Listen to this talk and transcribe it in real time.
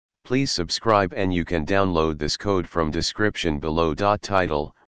Please subscribe and you can download this code from description below.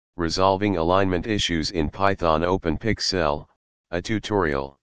 Title: Resolving Alignment Issues in Python Openpyxl, a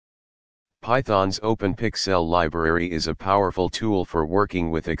tutorial. Python's Openpyxl library is a powerful tool for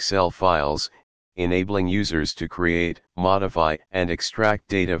working with Excel files, enabling users to create, modify, and extract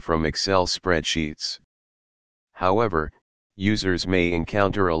data from Excel spreadsheets. However, users may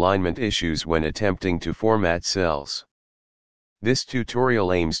encounter alignment issues when attempting to format cells. This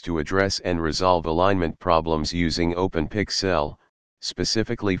tutorial aims to address and resolve alignment problems using Openpyxl,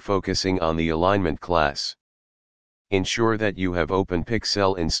 specifically focusing on the alignment class. Ensure that you have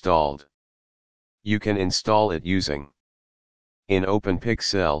Openpyxl installed. You can install it using. In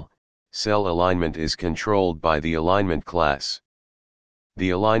Openpyxl, cell alignment is controlled by the alignment class. The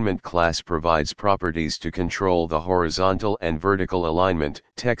alignment class provides properties to control the horizontal and vertical alignment,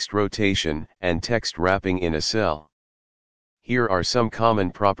 text rotation, and text wrapping in a cell. Here are some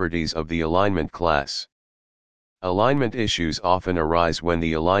common properties of the alignment class. Alignment issues often arise when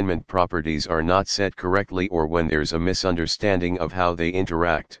the alignment properties are not set correctly or when there's a misunderstanding of how they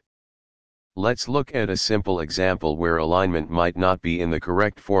interact. Let's look at a simple example where alignment might not be in the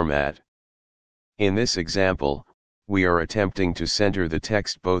correct format. In this example, we are attempting to center the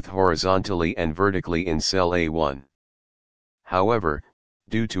text both horizontally and vertically in cell A1. However,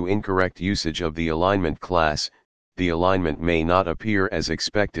 due to incorrect usage of the alignment class, the alignment may not appear as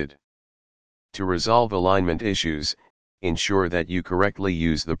expected. To resolve alignment issues, ensure that you correctly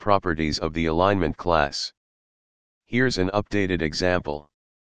use the properties of the alignment class. Here's an updated example.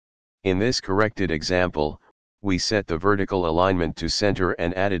 In this corrected example, we set the vertical alignment to center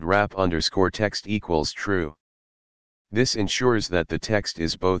and added wrap_text equals true. This ensures that the text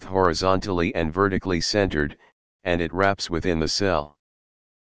is both horizontally and vertically centered, and it wraps within the cell.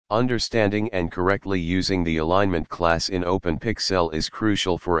 Understanding and correctly using the alignment class in Openpyxl is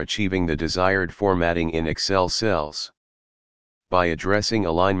crucial for achieving the desired formatting in Excel cells. By addressing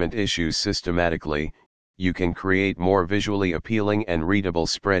alignment issues systematically, you can create more visually appealing and readable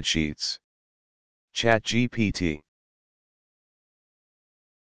spreadsheets. ChatGPT